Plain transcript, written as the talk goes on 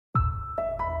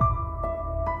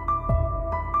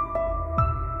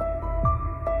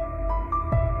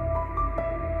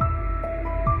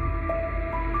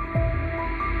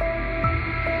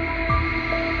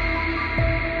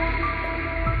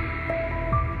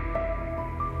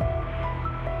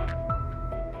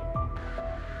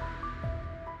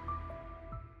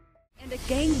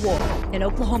gang war. In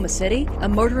Oklahoma City, a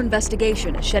murder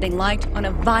investigation is shedding light on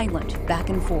a violent back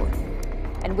and forth.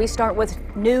 And we start with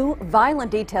new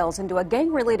violent details into a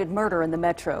gang-related murder in the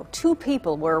metro. 2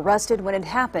 people were arrested when it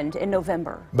happened in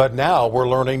November. But now we're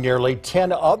learning nearly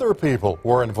 10 other people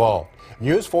were involved.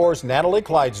 News 4's Natalie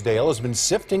Clydesdale has been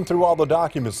sifting through all the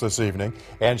documents this evening,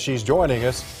 and she's joining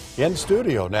us in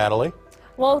studio. Natalie.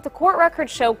 Well, the court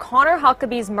records show Konnor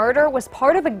Huckeby's murder was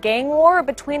part of a gang war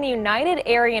between the United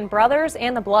Aryan Brothers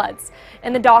and the Bloods.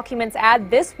 And the documents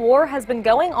add this war has been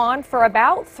going on for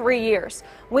about 3 years.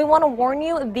 We want to warn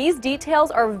you, these details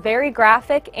are very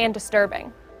graphic and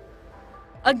disturbing.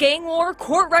 A gang war,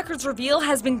 court records reveal,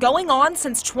 has been going on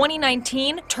since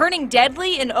 2019, turning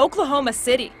deadly in Oklahoma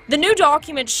City. The new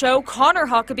documents show Konnor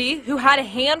Huckeby, who had a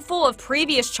handful of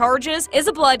previous charges, is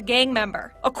a Blood gang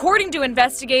member. According to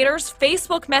investigators,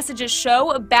 Facebook messages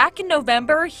show back in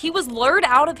November he was lured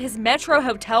out of his Metro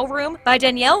hotel room by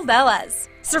Danielle Velez.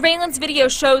 Surveillance video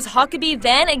shows Huckeby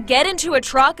then get into a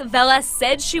truck Velez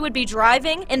said she would be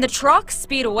driving, and the truck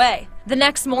speed away. The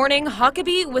next morning,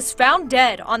 Huckeby was found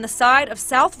dead on the side of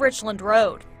South Richland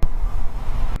Road.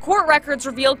 Court records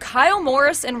reveal Kyle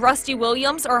Morris and Rusty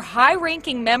Williams are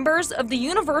high-ranking members of the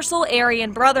Universal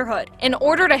Aryan Brotherhood in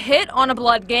order to hit on a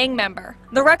Blood gang member.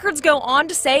 The records go on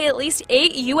to say at least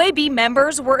 8 UAB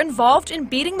members were involved in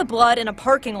beating the Blood in a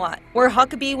parking lot, where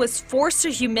Huckeby was forced to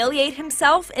humiliate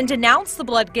himself and denounce the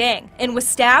Blood gang, and was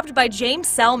stabbed by James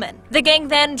Selman. The gang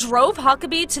then drove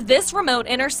Huckeby to this remote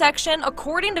intersection,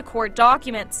 according to court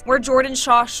documents, where Jordan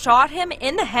Shaw shot him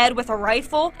in the head with a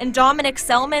rifle, and Dominic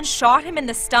Selman shot him in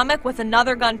the stomach with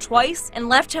another gun twice and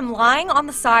left him lying on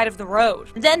the side of the road.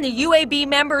 Then the UAB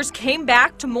members came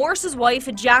back to Morris's wife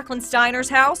at Jacqueline Steiner's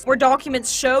house, where documents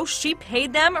show she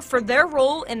paid them for their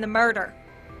role in the murder.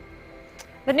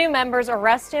 The new members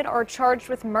arrested are charged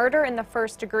with murder in the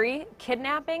first degree,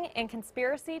 kidnapping, and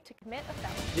conspiracy to commit a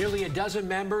felony. Nearly a dozen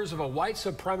members of a white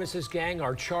supremacist gang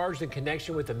are charged in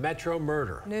connection with the Metro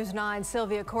murder. News 9's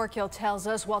Sylvia Corkill tells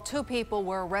us while 2 people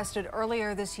were arrested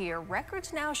earlier this year,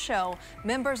 records now show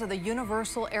members of the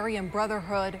Universal Aryan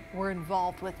Brotherhood were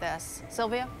involved with this.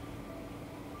 Sylvia?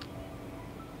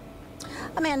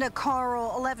 Amanda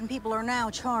Carl, 11 people are now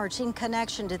charged in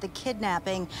connection to the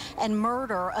kidnapping and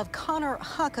murder of Konnor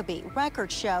Huckeby.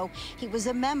 Records show he was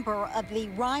a member of the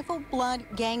rival Blood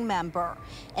gang member,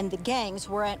 and the gangs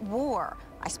were at war.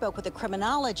 I spoke with a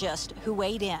criminologist who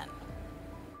weighed in.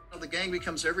 The gang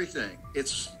becomes everything.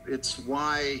 It's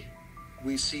why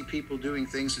we see people doing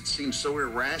things that seem so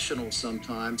irrational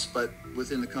sometimes, but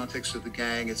within the context of the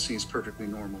gang, it seems perfectly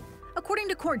normal. According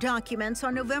to court documents,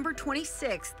 on November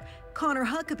 26th, Konnor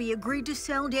Huckeby agreed to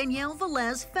sell Danielle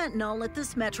Velez fentanyl at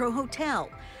this Metro hotel.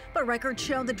 But records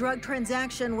show the drug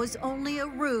transaction was only a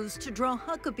ruse to draw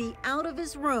Huckeby out of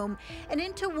his room and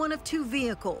into one of 2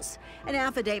 vehicles. An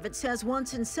affidavit says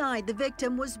once inside, the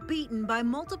victim was beaten by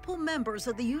multiple members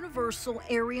of the Universal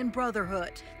Aryan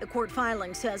Brotherhood. The court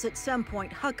filing says at some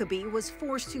point Huckeby was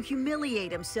forced to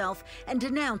humiliate himself and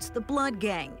denounce the Blood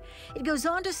gang. It goes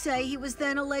on to say he was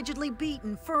then allegedly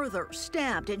beaten further,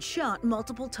 stabbed, and shot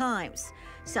multiple times.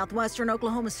 Southwestern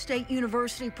Oklahoma State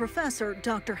University professor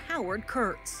Dr. Howard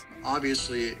Kurtz.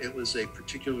 Obviously, it was a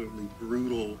particularly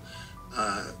brutal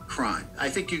crime. I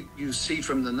think you see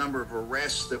from the number of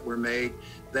arrests that were made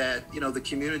that, the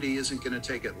community isn't going to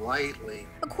take it lightly.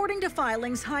 According to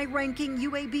filings, high-ranking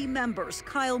UAB members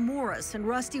Kyle Morris and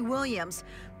Rusty Williams,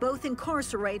 both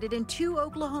incarcerated in 2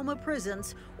 Oklahoma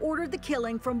prisons, ordered the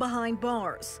killing from behind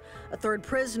bars. A 3rd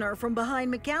prisoner from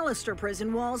behind McAllister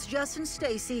prison walls, Justin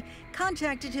Stacy,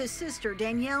 contacted his sister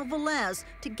Danielle Velez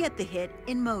to get the hit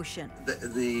in motion.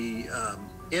 The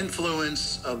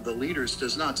influence of the leaders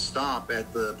does not stop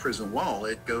at the prison wall.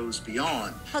 It goes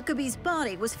beyond. Huckeby's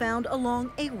body was found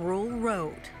along a rural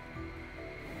road.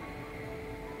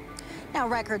 Now,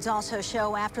 records also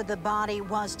show after the body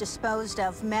was disposed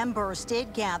of, members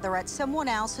did gather at someone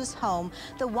else's home,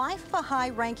 the wife of a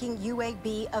high-ranking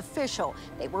UAB official.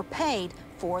 They were paid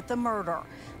for the murder.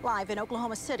 Live in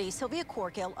Oklahoma City, Sylvia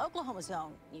Corkill, Oklahoma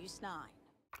Zone, News 9.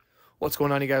 What's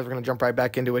going on, you guys? We're going to jump right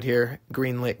back into it here.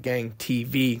 Greenlit Gang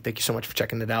TV. Thank you so much for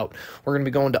checking it out. We're going to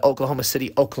be going to Oklahoma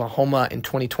City, Oklahoma in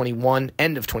 2021,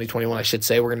 end of 2021, I should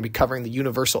say. We're going to be covering the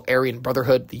Universal Aryan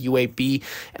Brotherhood, the UAB,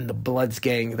 and the Bloods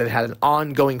gang that had an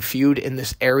ongoing feud in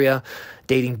this area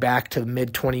dating back to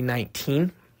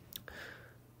mid-2019.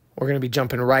 We're going to be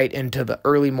jumping right into the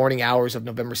early morning hours of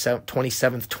November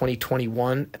 27th,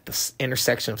 2021 at the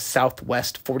intersection of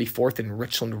Southwest 44th and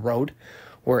Richland Road,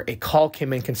 where a call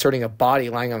came in concerning a body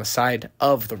lying on the side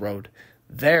of the road.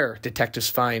 There, detectives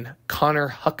find Konnor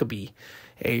Huckeby,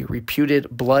 a reputed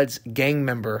Bloods gang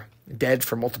member, dead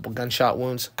from multiple gunshot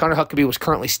wounds. Konnor Huckeby was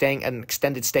currently staying at an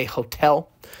extended stay hotel.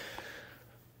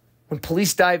 When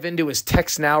police dive into his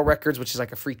Text Now records, which is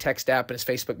like a free text app, and his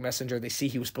Facebook Messenger, they see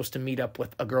he was supposed to meet up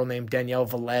with a girl named Danielle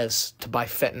Velez to buy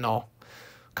fentanyl,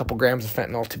 a couple grams of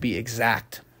fentanyl to be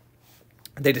exact.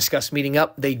 They discuss meeting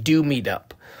up. They do meet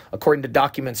up. According to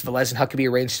documents, Velez and Huckeby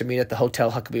arranged to meet at the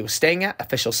hotel Huckeby was staying at.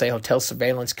 Officials say hotel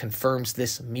surveillance confirms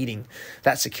this meeting.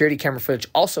 That security camera footage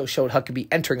also showed Huckeby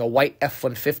entering a white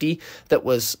F-150 that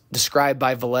was described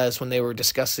by Velez when they were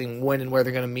discussing when and where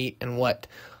they're going to meet and what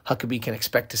Huckeby can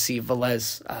expect to see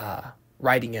Velez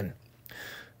riding in.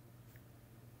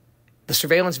 The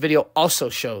surveillance video also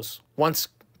shows once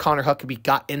Konnor Huckeby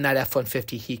got in that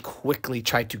F-150, he quickly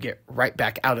tried to get right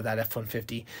back out of that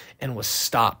F-150 and was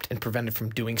stopped and prevented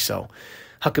from doing so.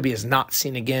 Huckeby is not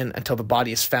seen again until the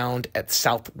body is found at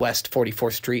Southwest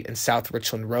 44th Street and South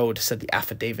Richland Road, said the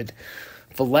affidavit.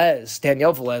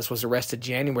 Danielle Velez, was arrested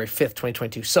January 5th,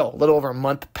 2022. So a little over a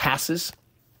month passes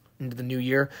into the new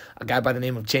year. A guy by the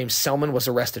name of James Selman was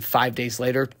arrested 5 days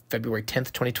later, February 10th,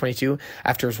 2022,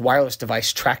 after his wireless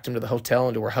device tracked him to the hotel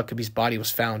and to where Huckaby's body was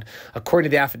found.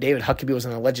 According to the affidavit, Huckeby was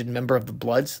an alleged member of the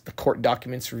Bloods. The court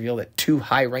documents reveal that two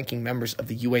high-ranking members of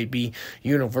the UAB,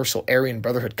 Universal Aryan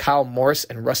Brotherhood, Kyle Morris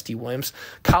and Rusty Williams.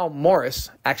 Kyle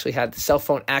Morris actually had cell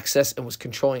phone access and was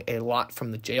controlling a lot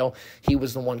from the jail. He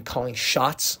was the one calling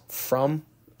shots from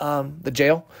the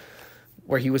jail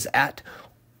where he was at.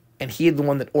 And he is the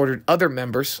one that ordered other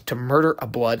members to murder a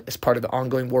Blood as part of the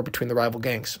ongoing war between the rival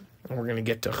gangs. And we're going to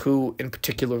get to who in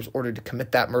particular was ordered to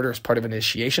commit that murder as part of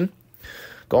initiation.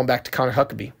 Going back to Konnor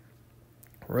Huckeby,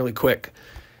 really quick.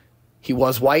 He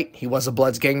was white. He was a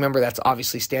Bloods gang member. That's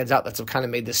obviously stands out. That's what kind of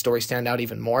made this story stand out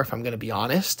even more, if I'm going to be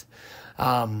honest.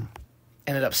 And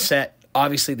it upset,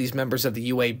 obviously, these members of the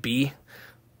UAB.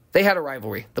 They had a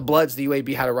rivalry. The Bloods, the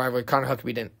UAB had a rivalry. Konnor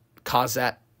Huckeby didn't cause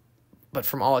that. But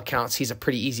from all accounts, he's a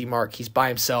pretty easy mark. He's by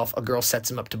himself. A girl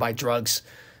sets him up to buy drugs,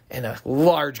 and a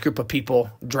large group of people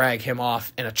drag him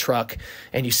off in a truck.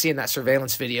 And you see in that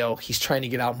surveillance video, he's trying to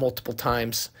get out multiple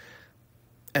times,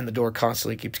 and the door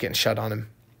constantly keeps getting shut on him.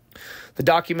 The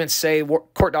documents say,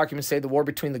 court documents say the war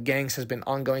between the gangs has been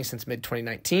ongoing since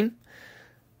mid-2019.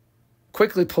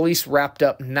 Quickly, police wrapped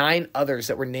up 9 others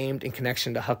that were named in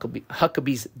connection to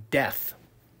Huckaby's death.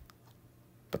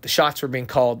 But the shots were being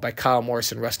called by Kyle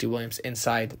Morris and Rusty Williams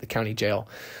inside the county jail.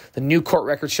 The new court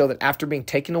records show that after being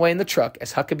taken away in the truck,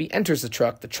 as Huckeby enters the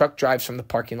truck drives from the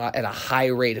parking lot at a high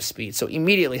rate of speed. So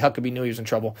immediately, Huckeby knew he was in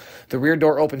trouble. The rear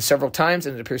door opens several times,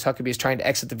 and it appears Huckeby is trying to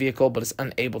exit the vehicle, but is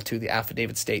unable to, the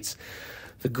affidavit states.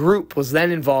 The group was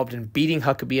then involved in beating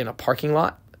Huckeby in a parking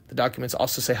lot. The documents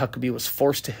also say Huckeby was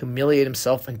forced to humiliate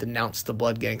himself and denounce the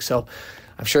Blood gang. So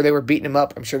I'm sure they were beating him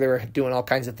up. I'm sure they were doing all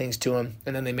kinds of things to him.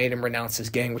 And then they made him renounce his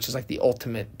gang, which is like the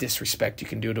ultimate disrespect you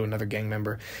can do to another gang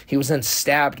member. He was then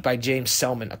stabbed by James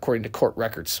Selman, according to court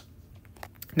records.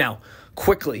 Now,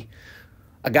 quickly,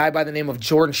 a guy by the name of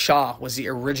Jordan Shaw was the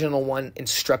original one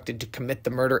instructed to commit the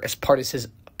murder as part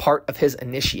of his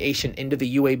initiation into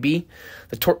the UAB.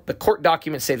 The court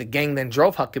documents say the gang then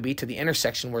drove Huckeby to the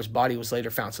intersection where his body was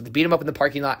later found. So they beat him up in the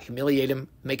parking lot, humiliate him,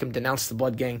 make him denounce the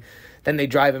Blood gang. Then they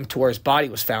drive him to where his body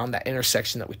was found, that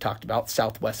intersection that we talked about,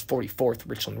 Southwest 44th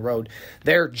Richland Road.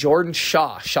 There, Jordan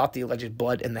Shaw shot the alleged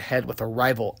Blood in the head with a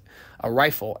rifle,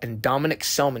 and Dominic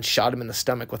Selman shot him in the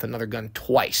stomach with another gun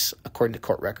twice, according to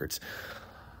court records.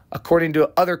 According to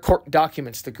other court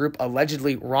documents, the group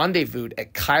allegedly rendezvoused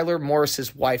at Kyler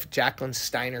Morris's wife, Jacqueline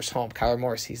Steiner's home. Kyler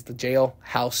Morris, he's the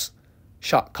jailhouse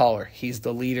shot caller. He's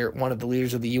the leader, one of the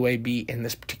leaders of the UAB in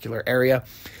this particular area.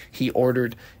 He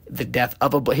ordered the death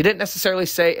of a Blood. He didn't necessarily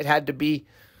say it had to be,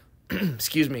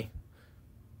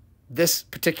 this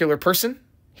particular person.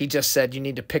 He just said you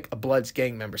need to pick a Bloods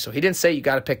gang member. So he didn't say you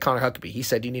got to pick Konnor Huckeby. He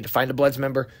said you need to find a Bloods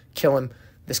member, kill him.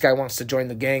 This guy wants to join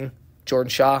the gang, Jordan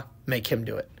Shaw, make him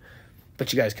do it.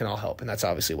 But you guys can all help, and that's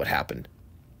obviously what happened.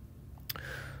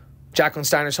 Jacqueline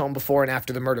Steiner's home before and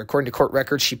after the murder. According to court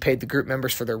records, she paid the group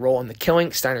members for their role in the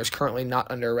killing. Steiner is currently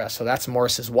not under arrest, so that's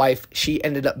Morris's wife. She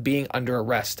ended up being under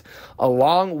arrest,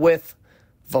 along with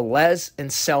Velez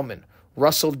and Selman,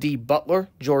 Russell D. Butler,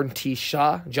 Jordan T.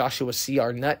 Shaw, Joshua C.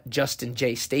 Arnett, Justin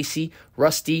J. Stacy,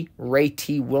 Rusty Ray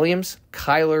T. Williams,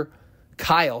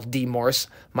 Kyle D. Morris,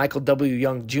 Michael W.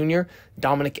 Young Jr.,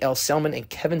 Dominic L. Selman, and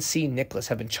Kevin C. Nicholas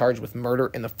have been charged with murder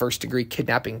in the first-degree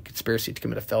kidnapping and conspiracy to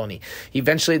commit a felony.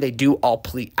 Eventually, they do all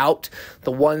plead out.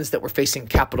 The ones that were facing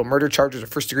capital murder charges or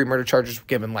first-degree murder charges were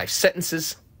given life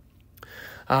sentences.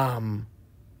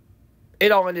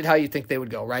 It all ended how you think they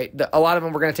would go, right? A lot of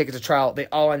them were going to take it to trial. They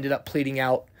all ended up pleading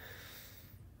out.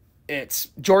 It's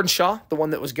Jordan Shaw, the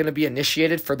one that was going to be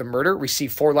initiated for the murder,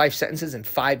 received 4 life sentences and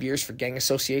 5 years for gang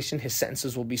association. His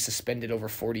sentences will be suspended over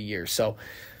 40 years. So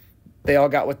they all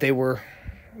got what they were,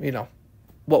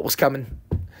 what was coming.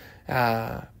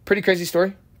 Pretty crazy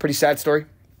story, pretty sad story.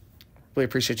 Really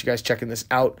appreciate you guys checking this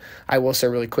out. I will say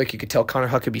really quick, you could tell Konnor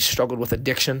Huckeby struggled with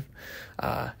addiction.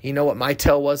 You know what my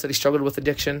tell was that he struggled with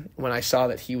addiction? When I saw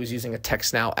that he was using a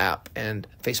Text Now app and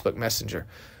Facebook Messenger.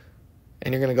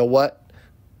 And you're going to go, what?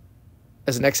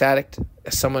 As an ex-addict,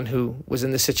 as someone who was in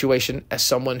this situation, as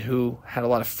someone who had a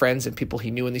lot of friends and people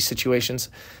he knew in these situations,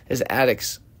 as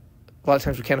addicts, a lot of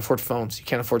times we can't afford phones. You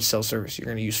can't afford cell service. You're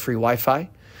going to use free Wi-Fi.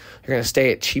 You're going to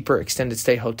stay at cheaper extended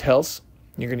stay hotels.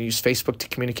 You're going to use Facebook to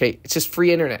communicate. It's just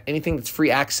free internet, anything that's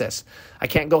free access. I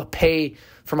can't go pay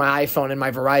for my iPhone and my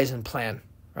Verizon plan,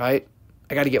 right?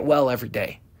 I got to get well every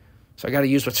day. So I got to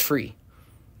use what's free.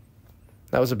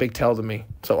 That was a big tell to me.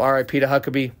 So RIP to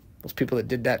Huckeby, those people that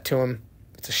did that to him.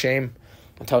 It's a shame.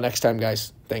 Until next time,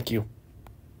 guys, thank you.